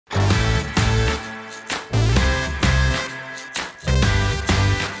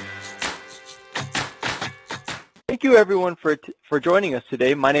Thank you everyone for joining us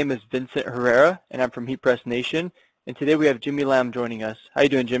today. My name is Vincent Herrera and I'm from Heat Press Nation. And today we have Jimmy Lamb joining us. How you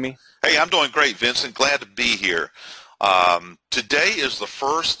doing, Jimmy? Hey, I'm doing great, Vincent. Glad to be here. Today is the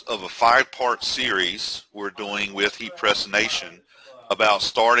first of a 5-part series we're doing with Heat Press Nation about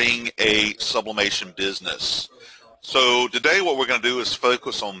starting a sublimation business. So today what we're going to do is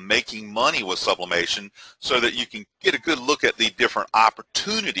focus on making money with sublimation so that you can get a good look at the different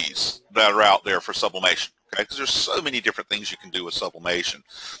opportunities that are out there for sublimation. Okay, because there's so many different things you can do with sublimation.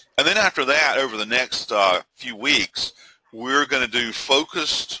 And then after that, over the next few weeks, we're going to do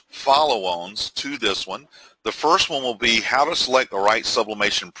focused follow-ons to this one. The first one will be how to select the right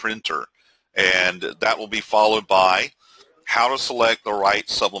sublimation printer, and that will be followed by how to select the right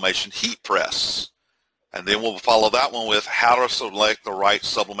sublimation heat press. And then we'll follow that one with how to select the right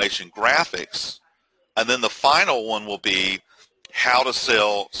sublimation graphics. And then the final one will be how to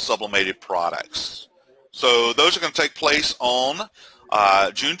sell sublimated products. So those are going to take place on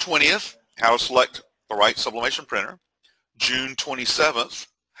June 20th, how to select the right sublimation printer. June 27th,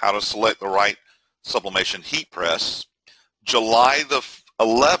 how to select the right sublimation heat press. July the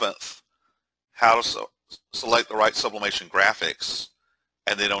 11th, how to select the right sublimation graphics.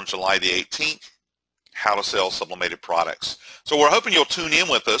 And then on July the 18th, how to sell sublimated products. So we're hoping you'll tune in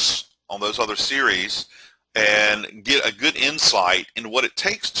with us on those other series and get a good insight into what it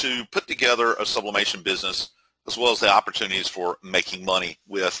takes to put together a sublimation business, as well as the opportunities for making money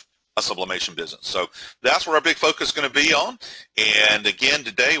with a sublimation business. So that's where our big focus is going to be on. And again,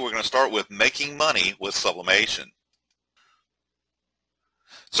 today we're going to start with making money with sublimation.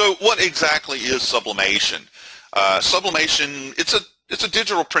 So what exactly is sublimation? Sublimation, it's a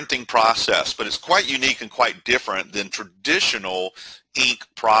digital printing process, but it's quite unique and quite different than traditional ink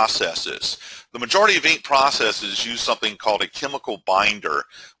processes. The majority of ink processes use something called a chemical binder,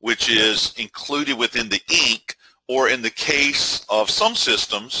 which is included within the ink, or in the case of some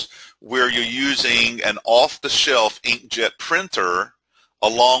systems where you're using an off-the-shelf inkjet printer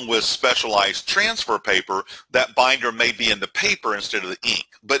along with specialized transfer paper, that binder may be in the paper instead of the ink.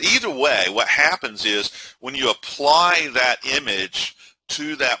 But either way, what happens is when you apply that image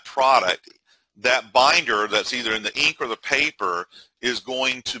to that product, that binder that's either in the ink or the paper is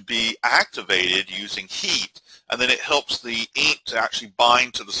going to be activated using heat, and then it helps the ink to actually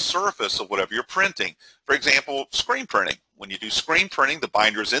bind to the surface of whatever you're printing. For example, screen printing. When you do screen printing, the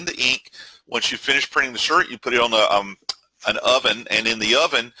binder is in the ink. Once you finish printing the shirt, you put it on an oven, and in the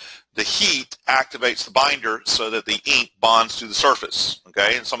oven, the heat activates the binder so that the ink bonds to the surface.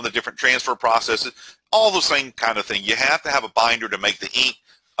 Okay, and some of the different transfer processes, all the same kind of thing. You have to have a binder to make the ink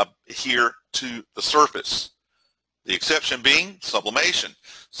adhere to the surface. The exception being sublimation.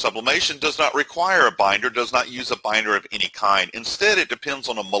 Sublimation does not require a binder, does not use a binder of any kind. Instead, it depends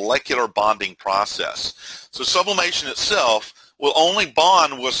on a molecular bonding process. So sublimation itself will only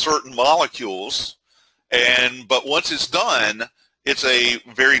bond with certain molecules, but once it's done, it's a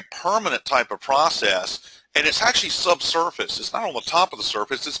very permanent type of process, and it's actually subsurface. It's not on the top of the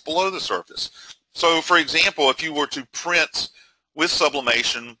surface, it's below the surface. So for example, if you were to print with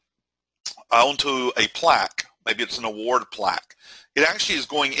sublimation onto a plaque, maybe it's an award plaque, it actually is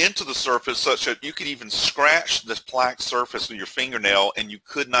going into the surface such that you could even scratch this plaque surface with your fingernail and you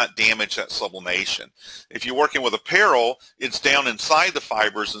could not damage that sublimation. If you're working with apparel, it's down inside the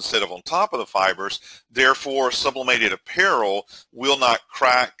fibers instead of on top of the fibers. Therefore, sublimated apparel will not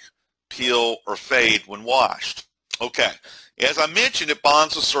crack, peel, or fade when washed. Okay. As I mentioned, it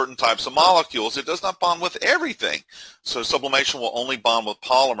bonds with certain types of molecules. It does not bond with everything. So sublimation will only bond with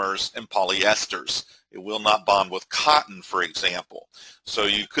polymers and polyesters. It will not bond with cotton, for example. So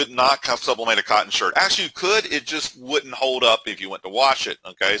you could not sublimate a cotton shirt. Actually, you could. It just wouldn't hold up if you went to wash it.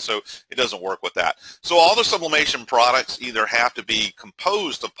 Okay, so it doesn't work with that. So all the sublimation products either have to be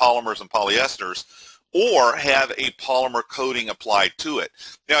composed of polymers and polyesters or have a polymer coating applied to it.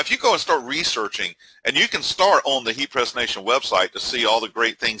 Now, if you go and start researching, and you can start on the Heat Press Nation website to see all the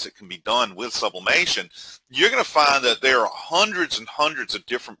great things that can be done with sublimation, you're going to find that there are hundreds and hundreds of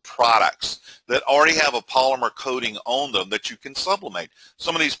different products that already have a polymer coating on them that you can sublimate.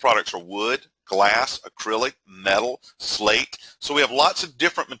 Some of these products are wood, glass, acrylic, metal, slate. So we have lots of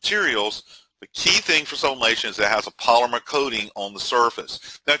different materials. The key thing for sublimation is that it has a polymer coating on the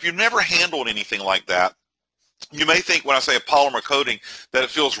surface. Now, if you've never handled anything like that, you may think when I say a polymer coating that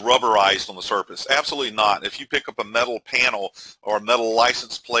it feels rubberized on the surface. Absolutely not. If you pick up a metal panel or a metal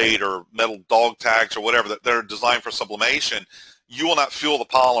license plate or metal dog tags or whatever that are designed for sublimation, you will not feel the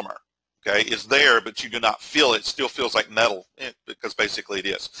polymer. Okay, it's there, but you do not feel it. It still feels like metal because basically it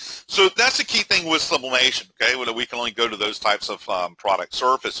is. So that's the key thing with sublimation. Okay, we can only go to those types of product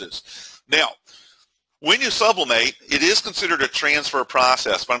surfaces. Now, When you sublimate, it is considered a transfer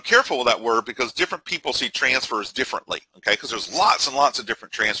process, but I'm careful with that word because different people see transfers differently, okay, because there's lots and lots of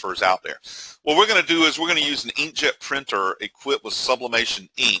different transfers out there. What we're going to do is we're going to use an inkjet printer equipped with sublimation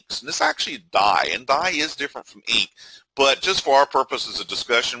inks, and this is actually dye, and dye is different from ink, but just for our purposes of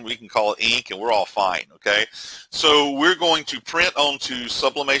discussion, we can call it ink, and we're all fine, okay? So we're going to print onto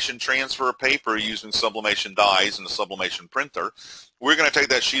sublimation transfer paper using sublimation dyes and a sublimation printer. We're going to take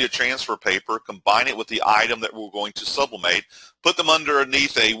that sheet of transfer paper, combine it with the item that we're going to sublimate, put them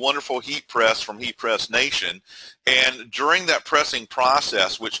underneath a wonderful heat press from Heat Press Nation, and during that pressing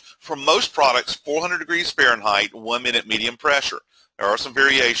process, which for most products, 400 degrees Fahrenheit, 1 minute medium pressure. There are some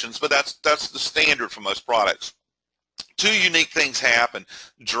variations, but that's the standard for most products. Two unique things happen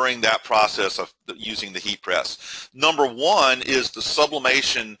during that process of using the heat press. Number one is the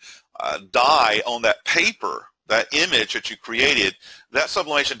sublimation dye on that paper, that image that you created, that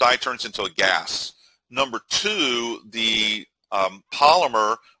sublimation dye turns into a gas. Number two, the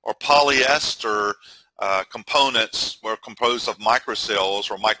polymer or polyester components were composed of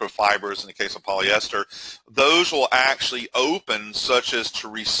microcells or microfibers in the case of polyester. Those will actually open such as to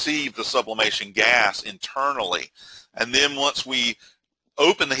receive the sublimation gas internally. And then once we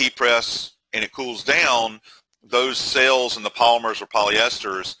open the heat press and it cools down, those cells and the polymers or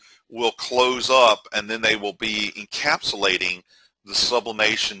polyesters will close up, and then they will be encapsulating the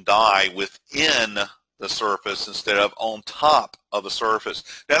sublimation dye within the surface instead of on top of the surface.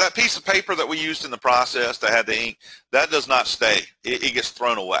 Now that piece of paper that we used in the process that had the ink, that does not stay. It gets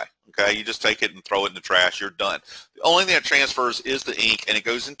thrown away. Okay, you just take it and throw it in the trash. You're done. The only thing that transfers is the ink, and it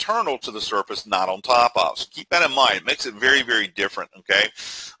goes internal to the surface, not on top of. So keep that in mind. It makes it very, very different, okay,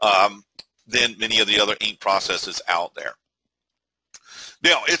 than many of the other ink processes out there.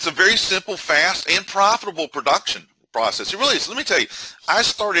 Now, it's a very simple, fast, and profitable production process. It really is. Let me tell you, I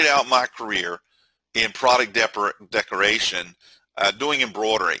started out my career in product decoration doing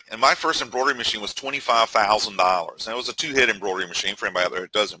embroidery, and my first embroidery machine was $25,000. And it was a two-head embroidery machine for anybody out there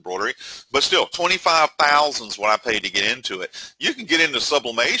that does embroidery, but still, $25,000 is what I paid to get into it. You can get into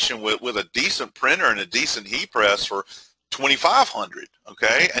sublimation with a decent printer and a decent heat press for $2,500,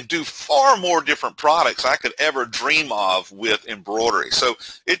 okay, and do far more different products I could ever dream of with embroidery. So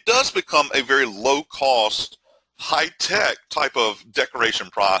it does become a very low-cost, high-tech type of decoration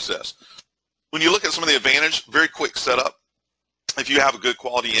process. When you look at some of the advantage, very quick setup. If you have a good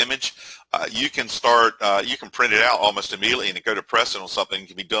quality image, you can print it out almost immediately and go to press it on something and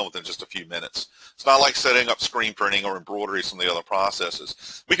can be done within just a few minutes. It's not like setting up screen printing or embroidery, some of the other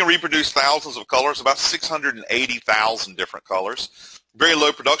processes. We can reproduce thousands of colors, about 680,000 different colors. Very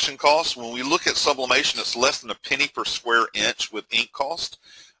low production costs. When we look at sublimation, it's less than a penny per square inch with ink cost.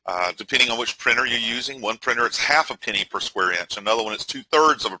 Depending on which printer you're using. One printer, it's half a penny per square inch. Another one, it's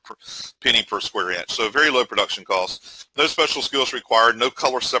 2/3 of a penny per square inch. So very low production costs. No special skills required. No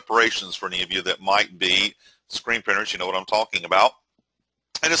color separations for any of you that might be screen printers. You know what I'm talking about.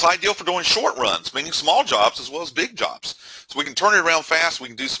 And it's ideal for doing short runs, meaning small jobs as well as big jobs. So we can turn it around fast. We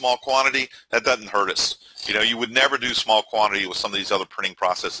can do small quantity. That doesn't hurt us. You know, you would never do small quantity with some of these other printing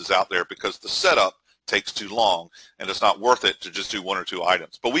processes out there because the setup takes too long, and it's not worth it to just do one or two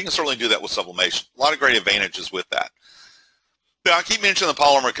items. But we can certainly do that with sublimation. A lot of great advantages with that. Now, I keep mentioning the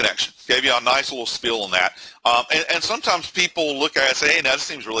polymer connection. Gave you a nice little spiel on that. And sometimes people look at it and say, hey, now this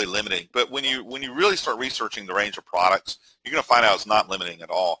seems really limiting. But when you really start researching the range of products, you're going to find out it's not limiting at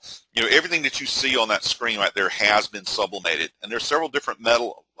all. You know, everything that you see on that screen right there has been sublimated. And there's several different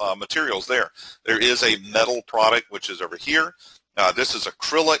metal materials there. There is a metal product, which is over here. This is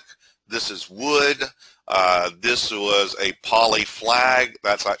acrylic. This is wood. This was a poly flag.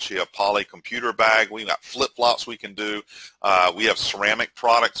 That's actually a poly computer bag. We've got flip-flops we can do. We have ceramic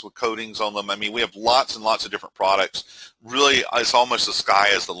products with coatings on them. I mean, we have lots and lots of different products. Really, it's almost the sky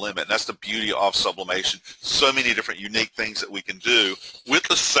is the limit. And that's the beauty of sublimation. So many different unique things that we can do with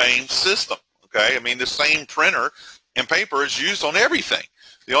the same system. Okay, I mean, the same printer and paper is used on everything.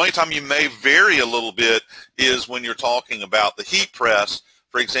 The only time you may vary a little bit is when you're talking about the heat press.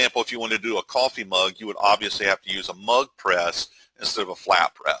 For example, if you want to do a coffee mug, you would obviously have to use a mug press instead of a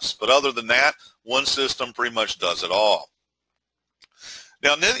flat press. But other than that, one system pretty much does it all.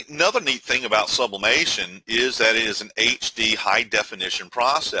 Now, another neat thing about sublimation is that it is an HD high-definition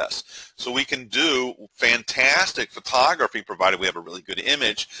process. So we can do fantastic photography, provided we have a really good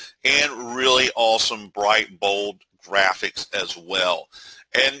image, and really awesome, bright, bold graphics as well.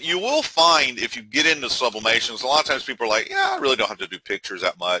 And you will find if you get into sublimations, a lot of times people are like, yeah, I really don't have to do pictures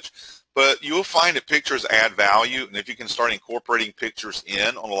that much. But you will find that pictures add value, and if you can start incorporating pictures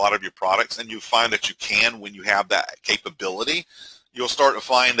in on a lot of your products, and you find that you can when you have that capability, you'll start to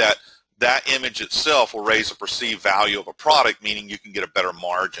find that that image itself will raise the perceived value of a product, meaning you can get a better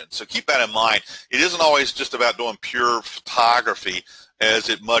margin. So keep that in mind. It isn't always just about doing pure photography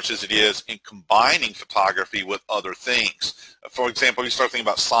as much as it is in combining photography with other things. For example, you start thinking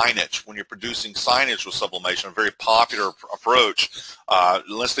about signage. When you're producing signage with sublimation, a very popular approach.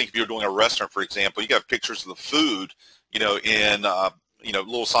 Let's think if you're doing a restaurant, for example, you got pictures of the food, in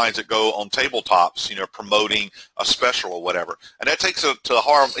little signs that go on tabletops, promoting a special or whatever. And that takes it to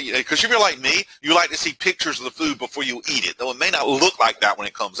harm, because if you're like me, you like to see pictures of the food before you eat it. Though it may not look like that when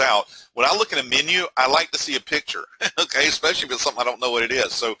it comes out. When I look at a menu, I like to see a picture, okay, especially if it's something I don't know what it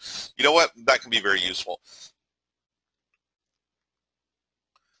is. So, you know what? That can be very useful.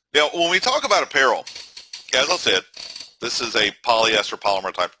 Now, when we talk about apparel, as I said, this is a polyester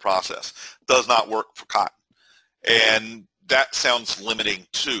polymer type of process. It does not work for cotton. And that sounds limiting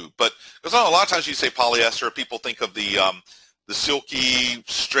too, but because a lot of times you say polyester, people think of the silky,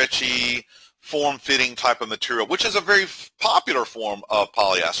 stretchy, form-fitting type of material, which is a very popular form of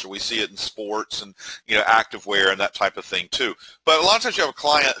polyester. We see it in sports and activewear and that type of thing too. But a lot of times you have a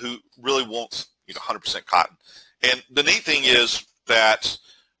client who really wants 100% cotton, and the neat thing is that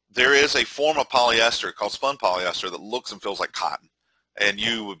there is a form of polyester called spun polyester that looks and feels like cotton. And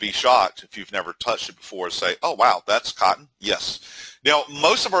you would be shocked if you've never touched it before to say, oh, wow, that's cotton? Yes. Now,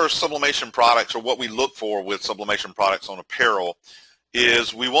 most of our sublimation products, or what we look for with sublimation products on apparel,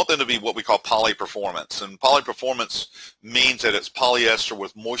 is we want them to be what we call polyperformance. And polyperformance means that it's polyester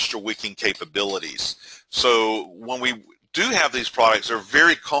with moisture wicking capabilities. So when we do have these products, they're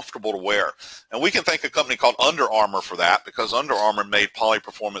very comfortable to wear. And we can thank a company called Under Armour for that, because Under Armour made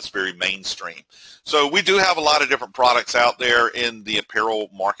polyperformance very mainstream. So we do have a lot of different products out there in the apparel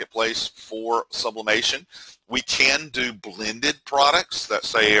marketplace for sublimation. We can do blended products that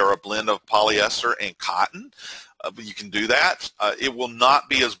say are a blend of polyester and cotton. You can do that. It will not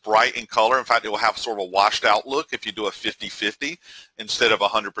be as bright in color. In fact, it will have sort of a washed out look if you do a 50-50 instead of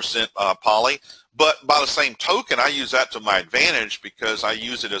 100% poly. But by the same token, I use that to my advantage because I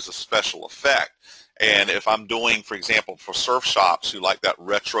use it as a special effect. And if I'm doing, for example, for surf shops who like that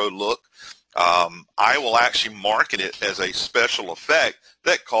retro look, I will actually market it as a special effect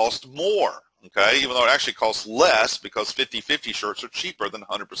that costs more. Okay, even though it actually costs less because 50-50 shirts are cheaper than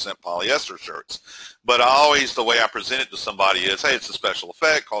 100% polyester shirts. But the way I present it to somebody is, hey, it's a special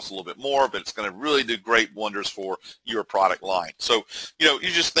effect, costs a little bit more, but it's going to really do great wonders for your product line. So, you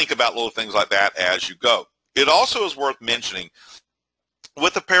just think about little things like that as you go. It also is worth mentioning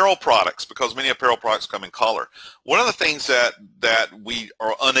with apparel products, because many apparel products come in color, one of the things that we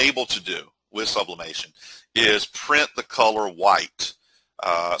are unable to do with sublimation is print the color white.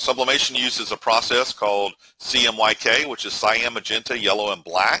 Sublimation uses a process called CMYK, which is cyan, magenta, yellow, and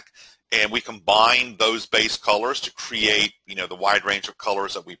black, and we combine those base colors to create, the wide range of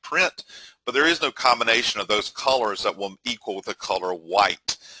colors that we print, but there is no combination of those colors that will equal the color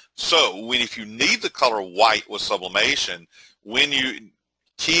white. So if you need the color white with sublimation, when you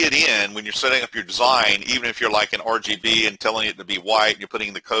key it in, when you're setting up your design, even if you're like an RGB and telling it to be white, you're putting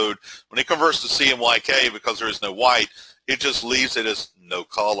in the code, when it converts to CMYK, because there is no white, it just leaves it as no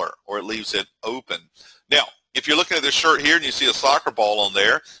color, or it leaves it open. Now, if you're looking at this shirt here and you see a soccer ball on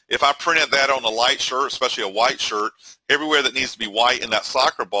there, if I printed that on a light shirt, especially a white shirt, everywhere that needs to be white in that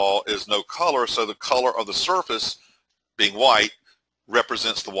soccer ball is no color, so the color of the surface, being white,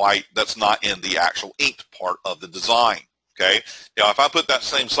 represents the white that's not in the actual inked part of the design. Okay? Now, if I put that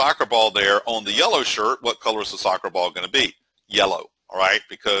same soccer ball there on the yellow shirt, what color is the soccer ball going to be? Yellow, all right?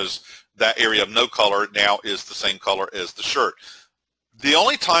 Because that area of no color now is the same color as the shirt. The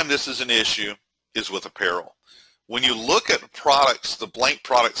only time this is an issue is with apparel. When you look at products, the blank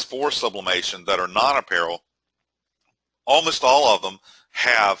products for sublimation that are non-apparel, almost all of them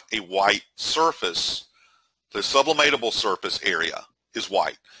have a white surface. The sublimatable surface area is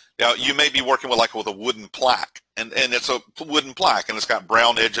white. Now, you may be working with a wooden plaque, and it's a wooden plaque, and it's got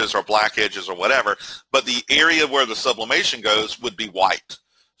brown edges or black edges or whatever, but the area where the sublimation goes would be white,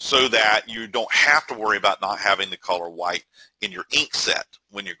 so that you don't have to worry about not having the color white in your ink set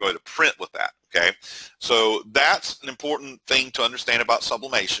when you're going to print with that, okay? So that's an important thing to understand about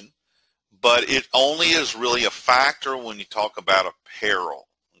sublimation, but it only is really a factor when you talk about apparel,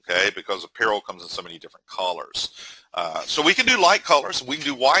 okay? Because apparel comes in so many different colors. So we can do light colors, we can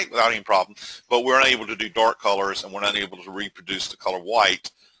do white without any problem, but we're unable to do dark colors, and we're not able to reproduce the color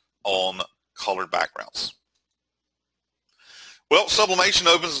white on colored backgrounds. Well, Sublimation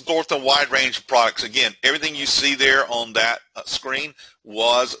opens the door to a wide range of products. Again, everything you see there on that screen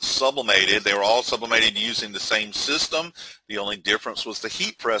was sublimated. They were all sublimated using the same system. The only difference was the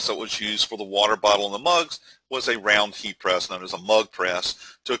heat press that was used for the water bottle and the mugs was a round heat press known as a mug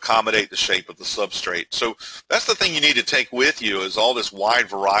press to accommodate the shape of the substrate. So that's the thing you need to take with you is all this wide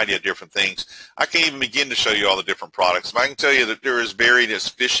variety of different things. I can't even begin to show you all the different products, but I can tell you that there is buried as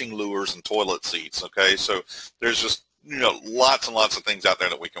fishing lures and toilet seats, okay? So there's just lots and lots of things out there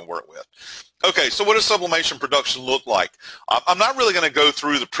that we can work with. Okay, so what does sublimation production look like? I'm not really going to go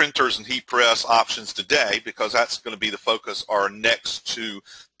through the printers and heat press options today because that's going to be the focus of our next two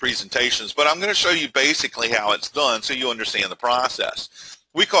presentations, but I'm going to show you basically how it's done so you understand the process.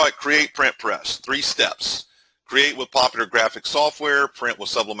 We call it create, print, press, 3 steps. Create with popular graphic software, print with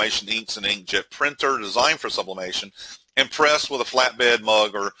sublimation inks and inkjet printer designed for sublimation, and press with a flatbed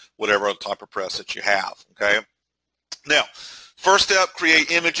mug or whatever type of press that you have, okay? Now, first step, create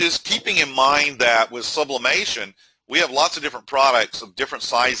images, keeping in mind that with sublimation, we have lots of different products of different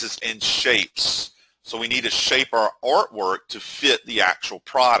sizes and shapes. So we need to shape our artwork to fit the actual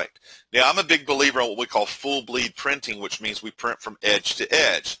product. Now, I'm a big believer in what we call full bleed printing, which means we print from edge to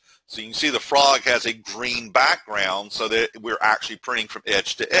edge. So you can see the frog has a green background so that we're actually printing from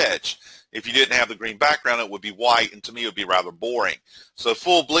edge to edge. If you didn't have the green background, it would be white, and to me it would be rather boring. So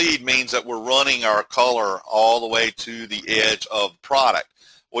full bleed means that we're running our color all the way to the edge of the product.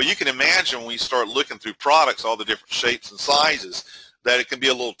 Well, you can imagine when we start looking through products, all the different shapes and sizes, that it can be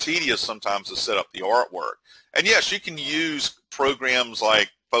a little tedious sometimes to set up the artwork. And yes, you can use programs like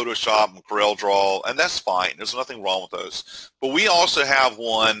Photoshop and CorelDRAW, and that's fine. There's nothing wrong with those. But we also have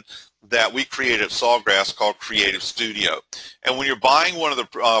one that we created at Sawgrass called Creative Studio. And when you're buying one of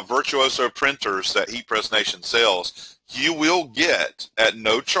the Virtuoso printers that Heat Press Nation sells, you will get, at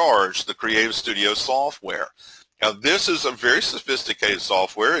no charge, the Creative Studio software. Now, this is a very sophisticated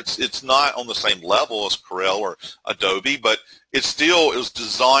software. It's not on the same level as Corel or Adobe, but it was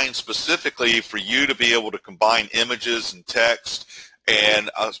designed specifically for you to be able to combine images and text and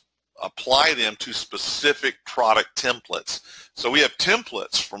apply them to specific product templates. So we have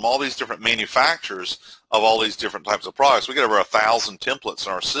templates from all these different manufacturers of all these different types of products. We got over 1,000 templates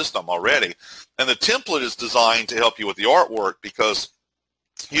in our system already. And the template is designed to help you with the artwork because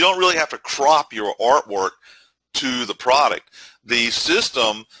you don't really have to crop your artwork to the product. The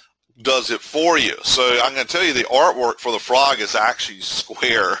system does it for you. So I'm going to tell you the artwork for the frog is actually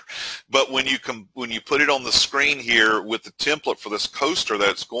square, but when you put it on the screen here with the template for this coaster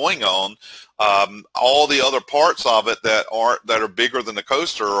that's going on, all the other parts of it that are bigger than the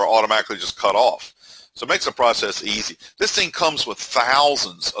coaster are automatically just cut off. So it makes the process easy. This thing comes with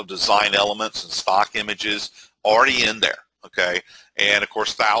thousands of design elements and stock images already in there, okay? And of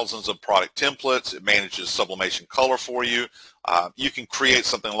course thousands of product templates. It manages sublimation color for you. You can create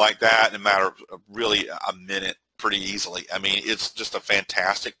something like that in a matter of really a minute pretty easily. I mean, it's just a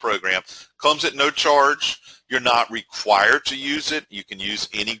fantastic program. Comes at no charge. You're not required to use it. You can use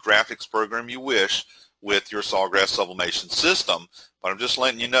any graphics program you wish with your Sawgrass sublimation system. But I'm just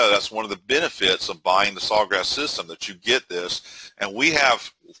letting you know that's one of the benefits of buying the Sawgrass system, that you get this. And we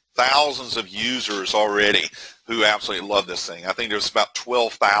have thousands of users already who absolutely love this thing. I think there's about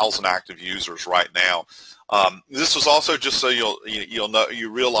 12,000 active users right now. This was also just so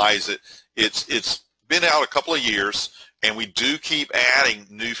you realize that it's been out a couple of years, and we do keep adding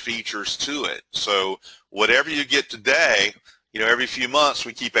new features to it. So whatever you get today, every few months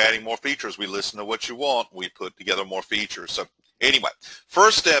we keep adding more features. We listen to what you want. We put together more features. So anyway,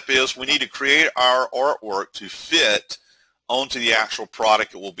 first step is we need to create our artwork to fit onto the actual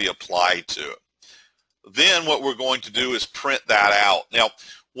product it will be applied to. Then what we're going to do is print that out. Now,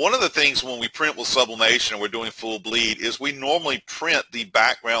 one of the things when we print with sublimation and we're doing full bleed is we normally print the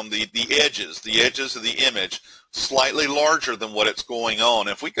background, the edges of the image slightly larger than what it's going on.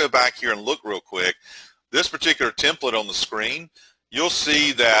 If we go back here and look real quick, this particular template on the screen, you'll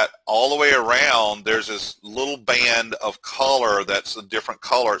see that all the way around there's this little band of color that's a different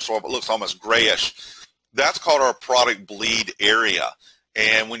color, so it looks almost grayish. That's called our product bleed area.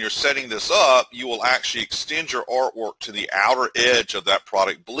 And when you're setting this up, you will actually extend your artwork to the outer edge of that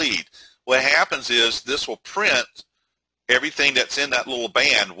product bleed. What happens is this will print everything that's in that little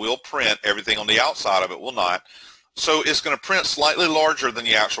band. Will print everything on the outside of it, will not. So it's going to print slightly larger than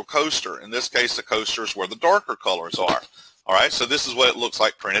the actual coaster. In this case, the coaster is where the darker colors are. All right, so this is what it looks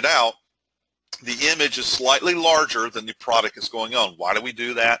like printed out. The image is slightly larger than the product is going on. Why do we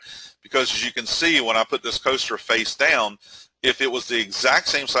do that? Because as you can see, when I put this coaster face down, if it was the exact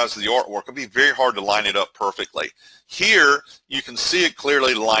same size as the artwork, it would be very hard to line it up perfectly. Here, you can see it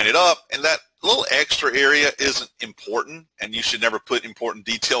clearly line it up, and that little extra area isn't important, and you should never put important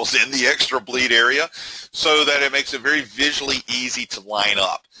details in the extra bleed area, so that it makes it very visually easy to line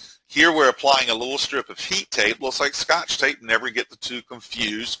up. Here we're applying a little strip of heat tape. Looks like Scotch tape. Never get the two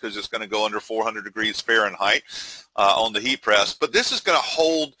confused because it's going to go under 400 degrees Fahrenheit on the heat press. But this is going to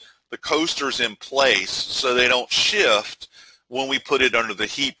hold the coasters in place so they don't shift when we put it under the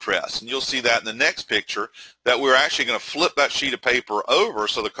heat press. And you'll see that in the next picture, that we're actually going to flip that sheet of paper over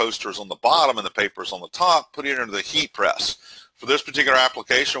so the coaster is on the bottom and the paper is on the top, put it under the heat press. For this particular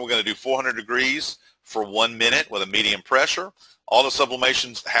application, we're going to do 400 degrees for 1 minute with a medium pressure. All the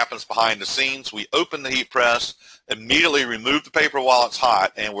sublimation happens behind the scenes. We open the heat press, immediately remove the paper while it's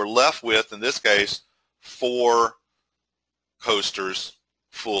hot, and we're left with, in this case, 4 coasters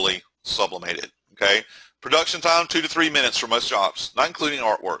fully sublimated. Okay? Production time, 2 to 3 minutes for most jobs, not including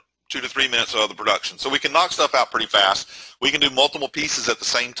artwork. 2 to 3 minutes of the production. So we can knock stuff out pretty fast. We can do multiple pieces at the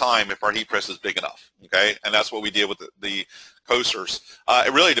same time if our heat press is big enough. Okay? And that's what we did with the coasters.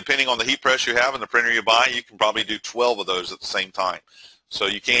 Really, depending on the heat press you have and the printer you buy, you can probably do 12 of those at the same time. So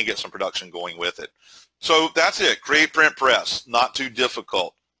you can get some production going with it. So that's it. Create, print, press. Not too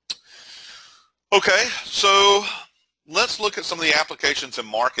difficult. Okay, so let's look at some of the applications and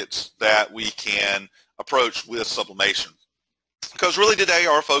markets that we can approach with sublimation. Because really today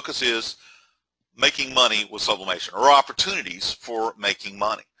our focus is making money with sublimation, or opportunities for making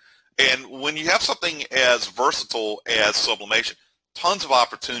money. And when you have something as versatile as sublimation, tons of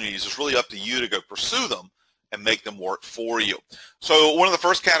opportunities. It's really up to you to go pursue them and make them work for you. So one of the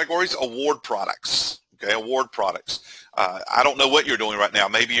first categories, award products. Okay, award products. I don't know what you're doing right now.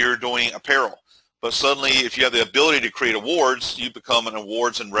 Maybe you're doing apparel. But suddenly, if you have the ability to create awards, you become an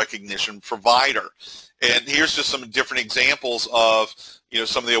awards and recognition provider. And here's just some different examples of,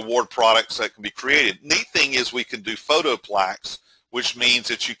 some of the award products that can be created. Neat thing is we can do photo plaques, which means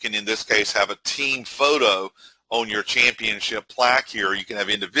that you can, in this case, have a team photo on your championship plaque here. You can have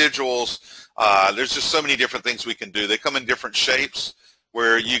individuals. There's just so many different things we can do. They come in different shapes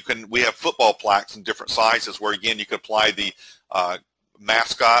where we have football plaques in different sizes where, again, you can apply the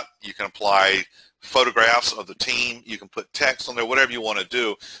mascot. You can apply photographs of the team. You can put text on there, whatever you want to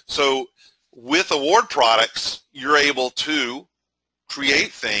do. So with award products, you're able to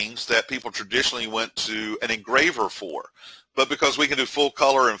create things that people traditionally went to an engraver for. But because we can do full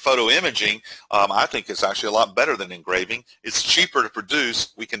color and photo imaging, I think it's actually a lot better than engraving. It's cheaper to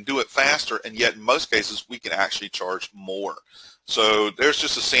produce. We can do it faster, and yet in most cases, we can actually charge more. So there's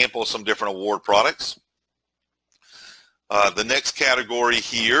just a sample of some different award products. The next category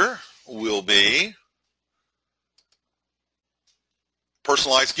here will be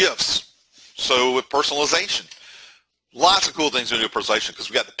personalized gifts. So with personalization, lots of cool things to do with personalization because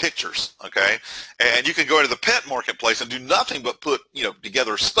we got the pictures, okay? And you can go into the pet marketplace and do nothing but put,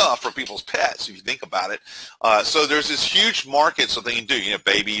 together stuff for people's pets, if you think about it. So there's this huge market so they can do,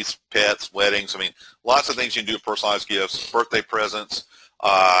 babies, pets, weddings. I mean, lots of things you can do with personalized gifts, birthday presents.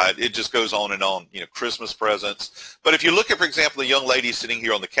 It just goes on and on, Christmas presents. But if you look at, for example, the young lady sitting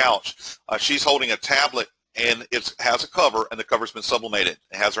here on the couch, she's holding a tablet and it has a cover, and the cover's been sublimated.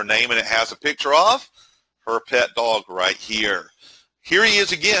 It has her name and it has a picture of her pet dog right here. Here he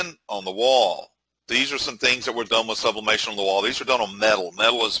is again on the wall. These are some things that were done with sublimation on the wall. These are done on metal.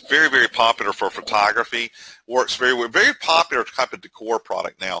 Metal is very, very popular for photography. Works very popular type of decor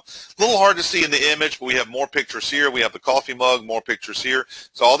product now. A little hard to see in the image, but we have more pictures here. We have the coffee mug, more pictures here.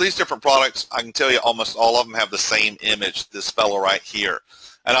 So all these different products, I can tell you almost all of them have the same image, this fellow right here.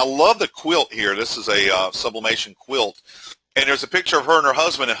 And I love the quilt here. This is a sublimation quilt. And there's a picture of her and her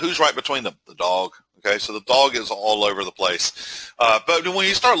husband, and who's right between them? The dog. Okay, so the dog is all over the place. But when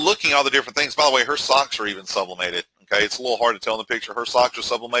you start looking at all the different things, by the way, her socks are even sublimated. Okay, it's a little hard to tell in the picture. Her socks are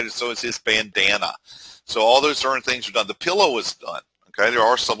sublimated, so is his bandana. So all those certain things are done. The pillow is done. Okay, there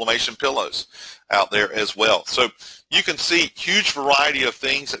are sublimation pillows out there as well. So you can see huge variety of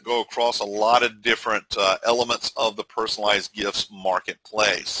things that go across a lot of different elements of the personalized gifts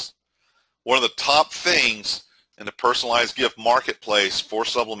marketplace. One of the top things in the personalized gift marketplace for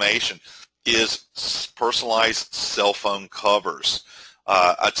sublimation is personalized cell phone covers.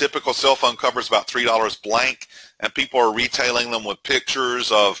 A typical cell phone cover is about $3 blank, and people are retailing them with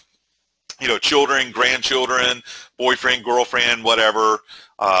pictures of, children, grandchildren, boyfriend, girlfriend, whatever,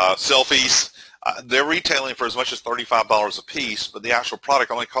 selfies. They're retailing for as much as $35 a piece, but the actual product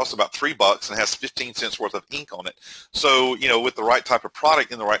only costs about $3 and has 15 cents worth of ink on it. So, with the right type of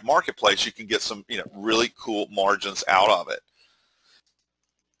product in the right marketplace, you can get some, really cool margins out of it.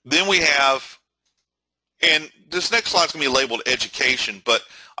 Then we have And this next slide is going to be labeled education, but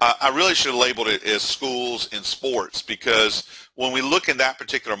I really should have labeled it as schools and sports, because when we look in that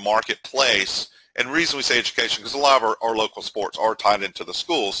particular marketplace, and the reason we say education, because a lot of our local sports are tied into the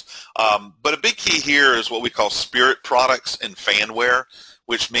schools, but a big key here is what we call spirit products and fanware,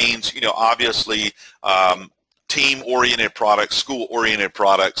 which means, obviously team-oriented products, school-oriented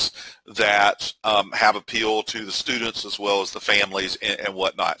products that have appeal to the students as well as the families and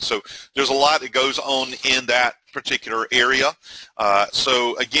whatnot. So there's a lot that goes on in that particular area.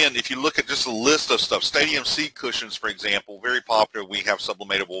 So again, if you look at just a list of stuff, stadium seat cushions, for example, very popular. We have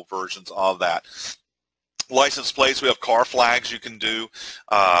sublimatable versions of that. License plates, we have car flags you can do,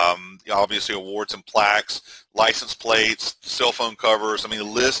 obviously awards and plaques, license plates, cell phone covers. I mean, the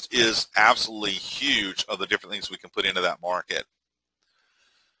list is absolutely huge of the different things we can put into that market.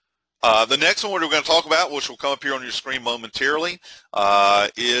 The next one we're going to talk about, which will come up here on your screen momentarily,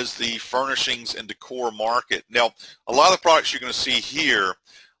 is the furnishings and decor market. Now, a lot of the products you're going to see here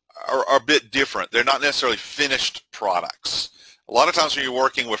are a bit different. They're not necessarily finished products. A lot of times when you're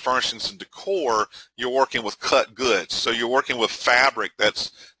working with furnishings and decor, you're working with cut goods. So you're working with fabric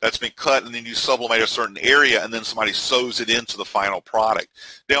that's been cut, and then you sublimate a certain area, and then somebody sews it into the final product.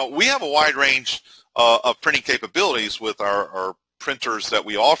 Now, we have a wide range of printing capabilities with our printers that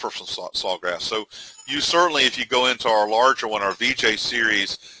we offer from Sawgrass. So you certainly, if you go into our larger one, our VJ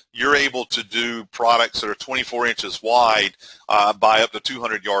series, you're able to do products that are 24 inches wide by up to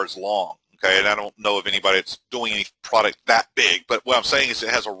 200 yards long. Okay, and I don't know of anybody that's doing any product that big, but what I'm saying is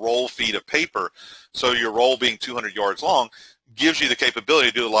it has a roll feed of paper, so your roll being 200 yards long gives you the capability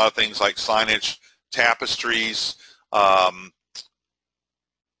to do a lot of things like signage, tapestries,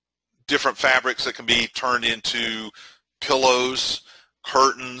 different fabrics that can be turned into pillows,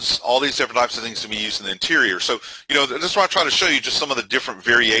 curtains, all these different types of things to be used in the interior. So, this is why I try to show you just some of the different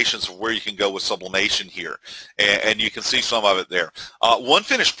variations of where you can go with sublimation here, and you can see some of it there. One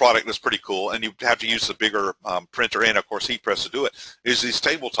finished product that's pretty cool, and you have to use the bigger printer and, of course, heat press to do it, is these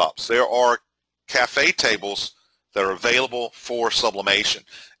tabletops. There are cafe tables that are available for sublimation,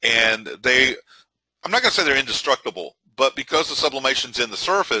 and I'm not going to say they're indestructible, but because the sublimation's in the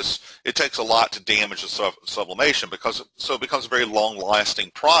surface, it takes a lot to damage the sublimation, so it becomes a very long-lasting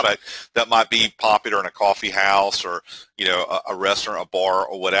product that might be popular in a coffee house or a restaurant, a bar,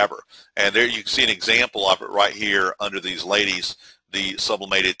 or whatever. And there you can see an example of it right here under these ladies, the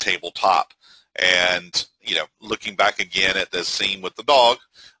sublimated tabletop. And looking back again at this scene with the dog,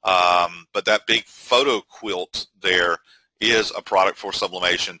 but that big photo quilt there is a product for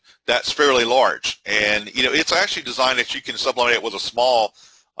sublimation that's fairly large, and it's actually designed that you can sublimate it with a small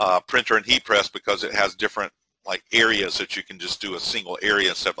printer and heat press, because it has different areas that you can just do a single area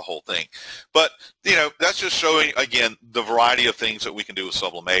instead of the whole thing. But that's just showing again the variety of things that we can do with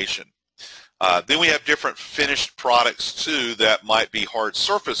sublimation. Then we have different finished products too that might be hard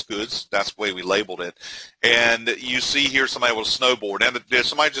surface goods. That's the way we labeled it. And you see here somebody with a snowboard. And did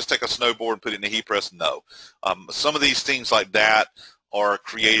somebody just take a snowboard and put it in the heat press? No. Some of these things like that are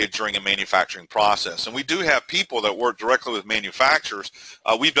created during a manufacturing process. And we do have people that work directly with manufacturers.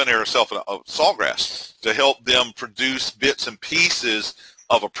 We've done it ourselves at Sawgrass to help them produce bits and pieces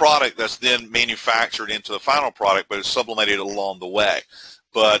of a product that's then manufactured into the final product, but it's sublimated along the way.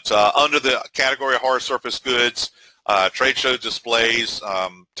 But under the category of hard surface goods, trade show displays,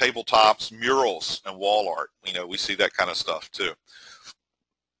 tabletops, murals, and wall art, we see that kind of stuff too.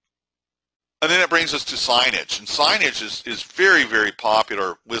 And then it brings us to signage. And signage is very, very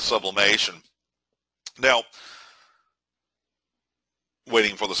popular with sublimation. Now,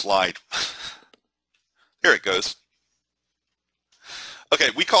 waiting for the slide. Here it goes. Okay,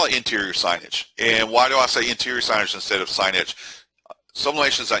 we call it interior signage. And why do I say interior signage instead of signage?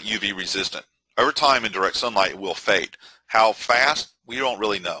 Sublimation is not UV resistant. Over time in direct sunlight, it will fade. How fast? We don't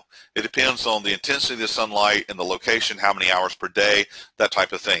really know. It depends on the intensity of the sunlight and the location, how many hours per day, that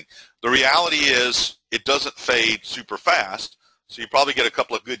type of thing. The reality is it doesn't fade super fast, so you probably get a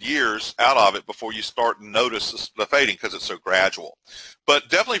couple of good years out of it before you start to notice the fading because it's so gradual. But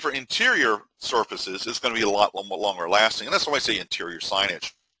definitely for interior surfaces, it's going to be a lot longer lasting, and that's why I say interior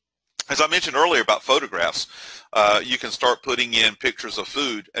signage. As I mentioned earlier about photographs, you can start putting in pictures of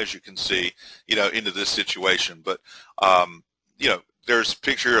food, as you can see, into this situation. But, there's a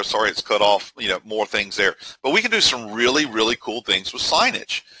picture here. Sorry, it's cut off, more things there. But we can do some really, really cool things with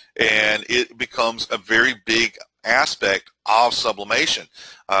signage. And it becomes a very big aspect of sublimation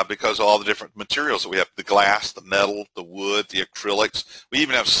because of all the different materials that we have, the glass, the metal, the wood, the acrylics. We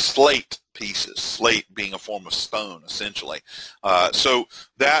even have slate pieces, slate being a form of stone, essentially. So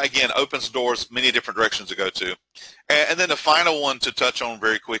that, again, opens doors many different directions to go to. And then the final one to touch on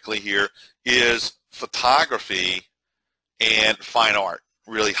very quickly here is photography, and fine art.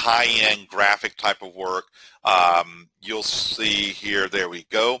 Really high-end graphic type of work. You'll see here, there we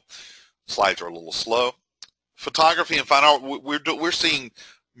go. Slides are a little slow. Photography and fine art, we're seeing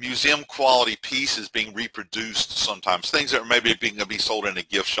museum quality pieces being reproduced sometimes, things that are maybe being to be sold in a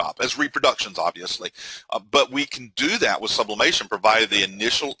gift shop as reproductions, obviously. But we can do that with sublimation, provided the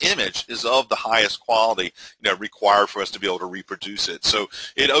initial image is of the highest quality, required for us to be able to reproduce it. So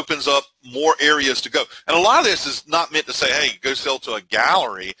it opens up more areas to go. And a lot of this is not meant to say, hey, go sell to a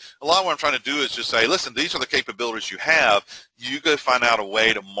gallery. A lot of what I'm trying to do is just say, listen, these are the capabilities you have. You go find out a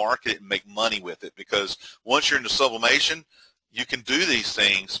way to market it and make money with it, because once you're into sublimation, you can do these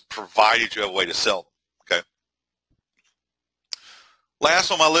things provided you have a way to sell them, okay?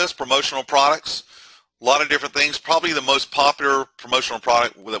 Last on my list, promotional products. A lot of different things. Probably the most popular promotional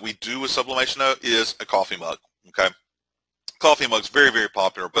product that we do with sublimation, though, is a coffee mug, okay? Coffee mug's very, very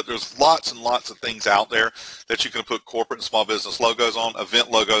popular, but there's lots and lots of things out there that you can put corporate and small business logos on, event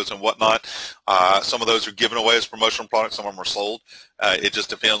logos and whatnot. Some of those are given away as promotional products. Some of them are sold. It just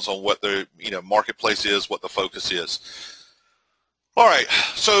depends on what the marketplace is, what the focus is. All right,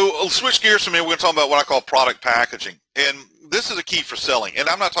 so I'll switch gears from here. We're going to talk about what I call product packaging. And this is a key for selling. And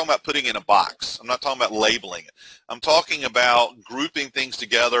I'm not talking about putting it in a box. I'm not talking about labeling it. I'm talking about grouping things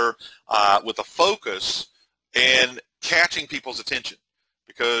together with a focus and catching people's attention,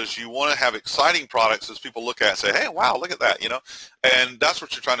 because you want to have exciting products as people look at and say, hey, wow, look at that, And that's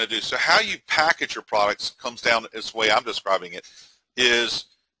what you're trying to do. So how you package your products comes down, this way I'm describing it, is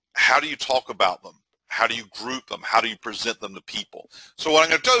how do you talk about them? How do you group them? How do you present them to people? So what I'm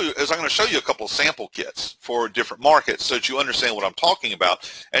going to do is I'm going to show you a couple of sample kits for different markets so that you understand what I'm talking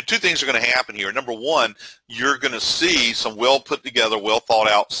about. And two things are going to happen here. Number one, you're going to see some well put together, well thought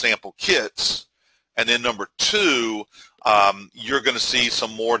out sample kits. And then number two, you're going to see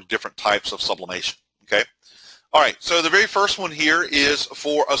some more different types of sublimation. Okay? All right, so the very first one here is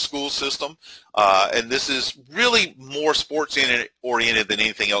for a school system. And this is really more sports oriented than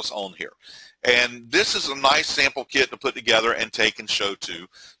anything else on here. And this is a nice sample kit to put together and take and show to,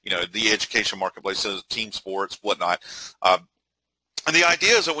 the education marketplace, so team sports, whatnot. And the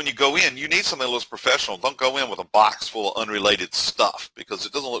idea is that when you go in, you need something that looks professional. Don't go in with a box full of unrelated stuff, because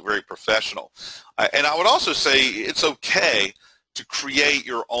it doesn't look very professional. And I would also say it's okay to create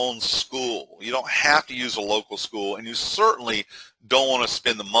your own school. You don't have to use a local school, and you certainly don't want to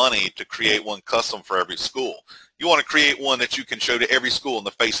spend the money to create one custom for every school. You want to create one that you can show to every school in the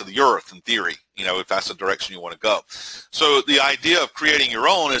face of the earth, in theory, if that's the direction you want to go. So the idea of creating your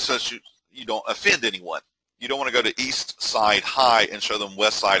own is that you don't offend anyone. You don't want to go to East Side High and show them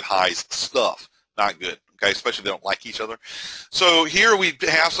West Side High's stuff. Not good, okay, especially if they don't like each other. So here we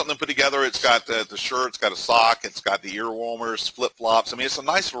have something put together. It's got the shirt, it's got a sock, it's got the ear warmers, flip-flops. I mean, it's a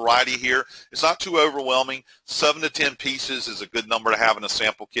nice variety here. It's not too overwhelming. 7 to 10 pieces is a good number to have in a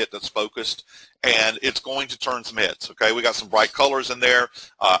sample kit that's focused, and it's going to turn some heads, okay? We got some bright colors in there.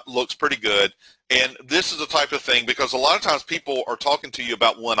 Looks pretty good. And this is the type of thing, because a lot of times people are talking to you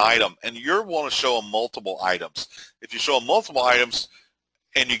about one item, and you want to show them multiple items. If you show them multiple items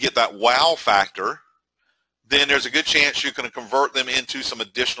and you get that wow factor, then there's a good chance you can convert them into some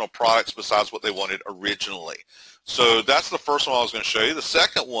additional products besides what they wanted originally. So that's the first one I was going to show you. The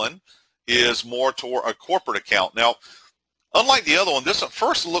second one is more toward a corporate account. Now, unlike the other one, this at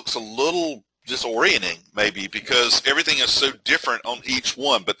first looks a little disorienting, maybe, because everything is so different on each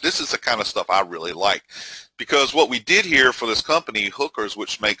one, but this is the kind of stuff I really like, because what we did here for this company, Hookers,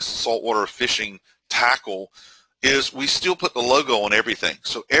 which makes saltwater fishing tackle, is we still put the logo on everything.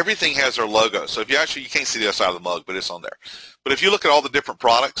 So everything has their logo. So if you can't see the other side of the mug, but it's on there. But if you look at all the different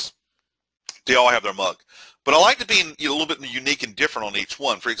products, they all have their mug. But I like to be a little bit unique and different on each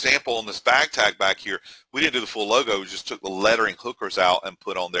one. For example, on this bag tag back here, we didn't do the full logo. We just took the lettering Hookers out and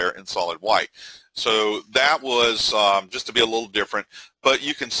put on there in solid white. So that was just to be a little different. But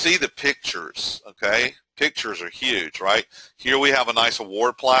you can see the pictures, okay? Pictures are huge, right? Here we have a nice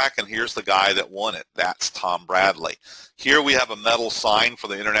award plaque, and here's the guy that won it. That's Tom Bradley. Here we have a metal sign for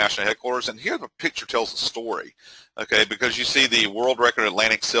the international headquarters, and here the picture tells a story, okay? Because you see the world record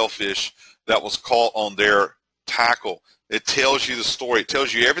Atlantic sailfish that was caught on their tackle. It tells you the story. It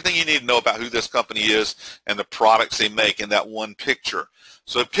tells you everything you need to know about who this company is and the products they make in that one picture.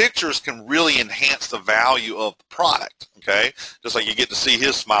 So pictures can really enhance the value of the product, okay? Just like you get to see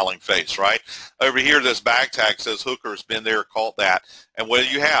his smiling face, right? Over here, this bag tag says Hooker's been there, caught that. And what do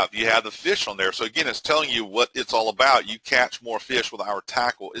you have? You have the fish on there. So again, it's telling you what it's all about. You catch more fish with our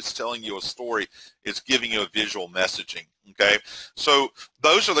tackle. It's telling you a story. It's giving you a visual messaging, okay? So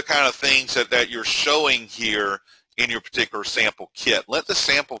those are the kind of things that you're showing here in your particular sample kit. Let the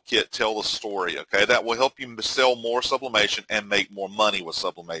sample kit tell the story, okay? That will help you sell more sublimation and make more money with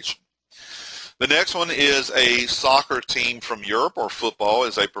sublimation. The next one is a soccer team from Europe, or football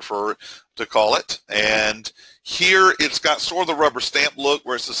as they prefer to call it. And here it's got sort of the rubber stamp look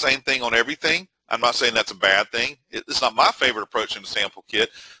where it's the same thing on everything. I'm not saying that's a bad thing. It's not my favorite approach in the sample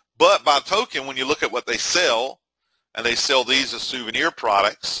kit. But by token, when you look at what they sell, and they sell these as souvenir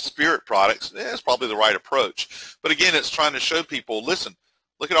products, spirit products, it's probably the right approach. But again, it's trying to show people, listen,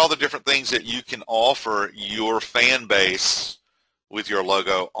 look at all the different things that you can offer your fan base with your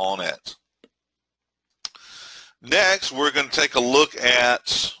logo on it. Next, we're going to take a look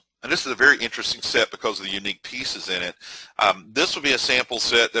at, and this is a very interesting set because of the unique pieces in it. This would be a sample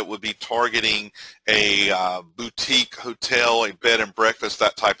set that would be targeting a boutique hotel, a bed and breakfast,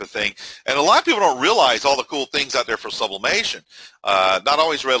 that type of thing. And a lot of people don't realize all the cool things out there for sublimation. Not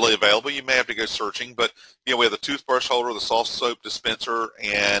always readily available. You may have to go searching, but you know, we have the toothbrush holder, the soft soap dispenser,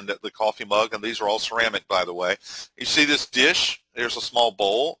 and the coffee mug, and these are all ceramic, by the way. You see this dish? There's a small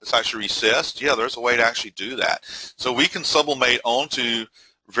bowl. It's actually recessed. Yeah, there's a way to actually do that. So we can sublimate onto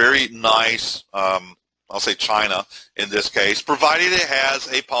very nice, I'll say china in this case, provided it has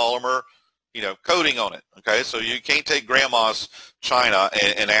a polymer, you know, coating on it. Okay, so you can't take grandma's china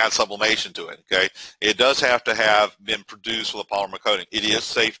and add sublimation to it. Okay, it does have to have been produced with a polymer coating. It is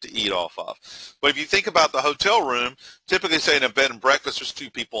safe to eat off of. But if you think about the hotel room, typically say in a bed and breakfast, there's 2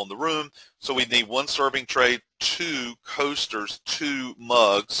 people in the room, so we need 1 serving tray, 2 coasters, 2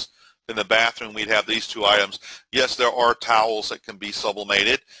 mugs. In the bathroom, we'd have these 2 items. Yes, there are towels that can be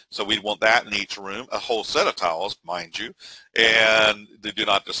sublimated, so we'd want that in each room, a whole set of towels, mind you, and the do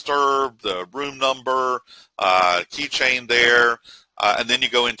not disturb, the room number, keychain there, and then you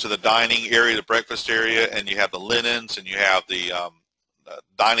go into the dining area, the breakfast area, and you have the linens, and you have the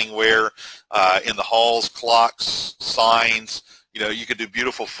dining ware in the halls, clocks, signs. You know, you could do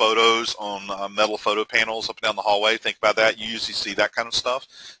beautiful photos on metal photo panels up and down the hallway. Think about that. You usually see that kind of stuff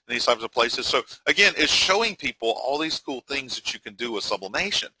in these types of places. So, again, it's showing people all these cool things that you can do with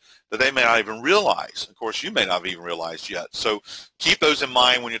sublimation that they may not even realize. Of course, you may not have even realized yet. So keep those in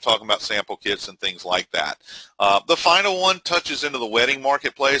mind when you're talking about sample kits and things like that. The final one touches into the wedding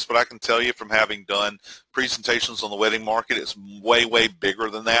marketplace, but I can tell you from having done presentations on the wedding market, it's way, way bigger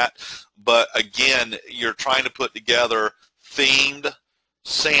than that. But, again, you're trying to put together themed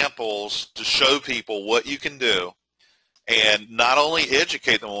samples to show people what you can do and not only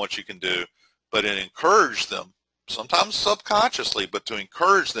educate them on what you can do, but encourage them, sometimes subconsciously, but to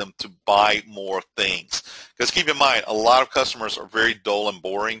encourage them to buy more things. Because keep in mind, a lot of customers are very dull and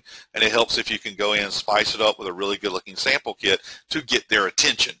boring, and it helps if you can go in and spice it up with a really good-looking sample kit to get their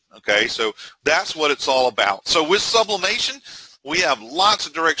attention, okay? So that's what it's all about. So with sublimation, we have lots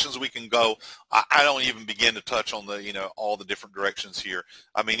of directions we can go. I don't even begin to touch on the, you know, all the different directions here.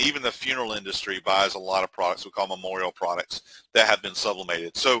 I mean, even the funeral industry buys a lot of products we call memorial products that have been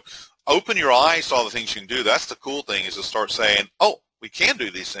sublimated. So open your eyes to all the things you can do. That's the cool thing, is to start saying, oh, we can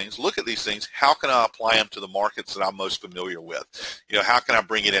do these things. Look at these things. How can I apply them to the markets that I'm most familiar with? You know, how can I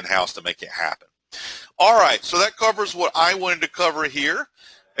bring it in-house to make it happen? All right, so that covers what I wanted to cover here.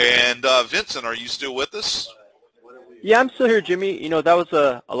 And Vincent, are you still with us? Yeah, I'm still here, Jimmy. You know, that was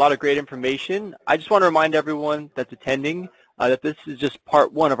a lot of great information. I just want to remind everyone that's attending that this is just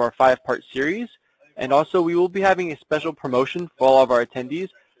part 1 of our 5-part series. And also, we will be having a special promotion for all of our attendees.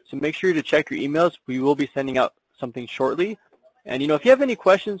 So make sure to check your emails. We will be sending out something shortly. And, you know, if you have any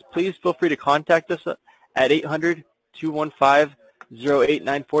questions, please feel free to contact us at 800-215-0894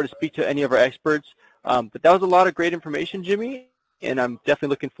 to speak to any of our experts. But that was a lot of great information, Jimmy, and I'm definitely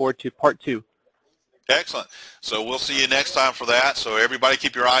looking forward to part 2. Excellent. So we'll see you next time for that. So everybody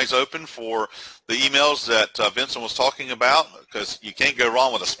keep your eyes open for the emails that Vincent was talking about, because you can't go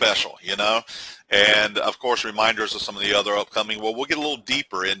wrong with a special, you know. And, of course, reminders of some of the other upcoming. Well, we'll get a little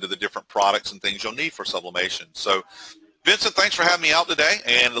deeper into the different products and things you'll need for sublimation. So, Vincent, thanks for having me out today,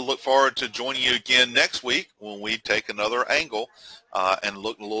 and I look forward to joining you again next week when we take another angle and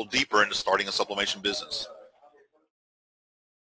look a little deeper into starting a sublimation business.